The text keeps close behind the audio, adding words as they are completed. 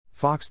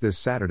Fox this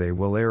Saturday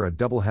will air a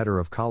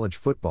doubleheader of college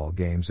football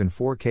games in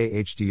 4K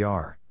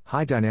HDR,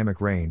 high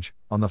dynamic range,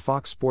 on the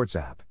Fox Sports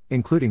app,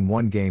 including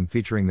one game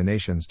featuring the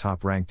nation's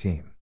top-ranked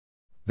team.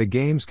 The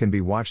games can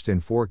be watched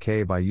in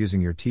 4K by using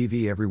your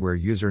TV Everywhere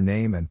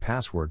username and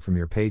password from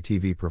your pay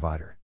TV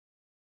provider.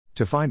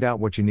 To find out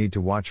what you need to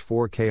watch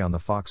 4K on the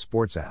Fox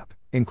Sports app,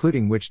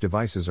 including which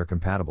devices are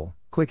compatible,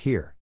 click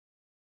here.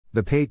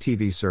 The pay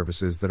TV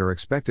services that are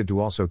expected to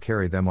also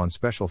carry them on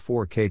special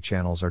 4K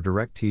channels are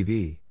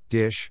DirecTV,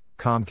 Dish,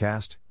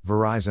 Comcast,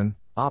 Verizon,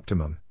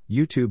 Optimum,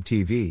 YouTube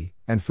TV,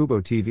 and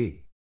Fubo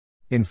TV.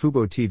 In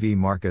Fubo TV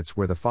markets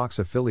where the Fox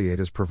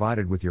affiliate is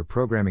provided with your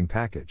programming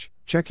package,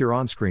 check your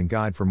on-screen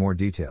guide for more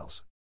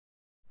details.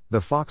 The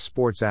Fox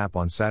Sports app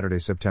on Saturday,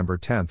 September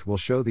 10th will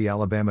show the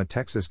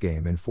Alabama-Texas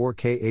game in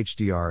 4K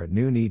HDR at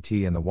noon ET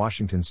and the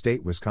Washington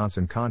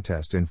State-Wisconsin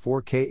contest in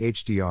 4K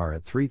HDR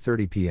at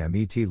 3:30 p.m.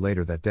 ET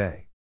later that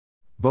day.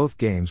 Both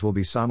games will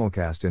be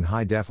simulcast in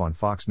high def on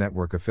Fox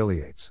network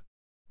affiliates.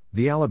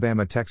 The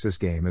Alabama-Texas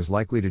game is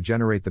likely to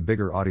generate the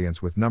bigger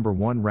audience with number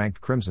 1 ranked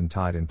Crimson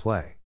Tide in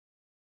play.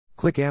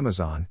 Click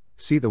Amazon,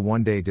 see the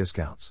one-day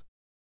discounts.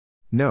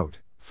 Note: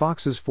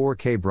 Fox's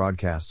 4K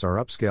broadcasts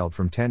are upscaled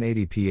from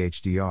 1080p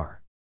HDR.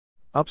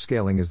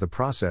 Upscaling is the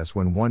process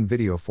when one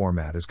video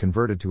format is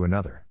converted to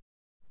another.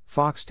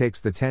 Fox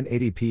takes the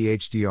 1080p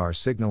HDR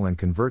signal and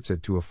converts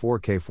it to a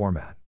 4K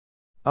format.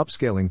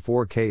 Upscaling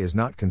 4K is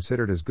not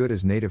considered as good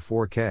as native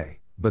 4K,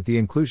 but the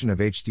inclusion of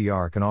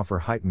HDR can offer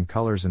heightened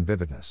colors and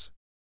vividness.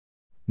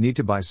 Need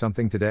to buy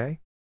something today?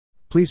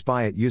 Please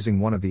buy it using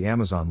one of the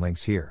Amazon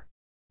links here.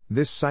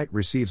 This site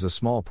receives a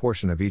small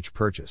portion of each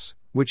purchase,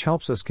 which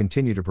helps us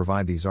continue to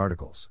provide these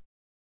articles.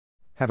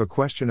 Have a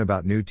question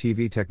about new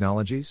TV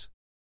technologies?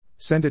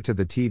 Send it to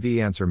the TV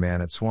Answer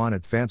Man at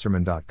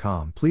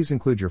swan@tvanserman.com. Please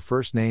include your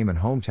first name and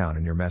hometown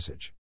in your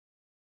message.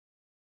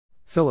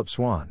 Philip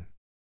Swan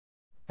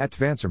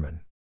 @tvanserman.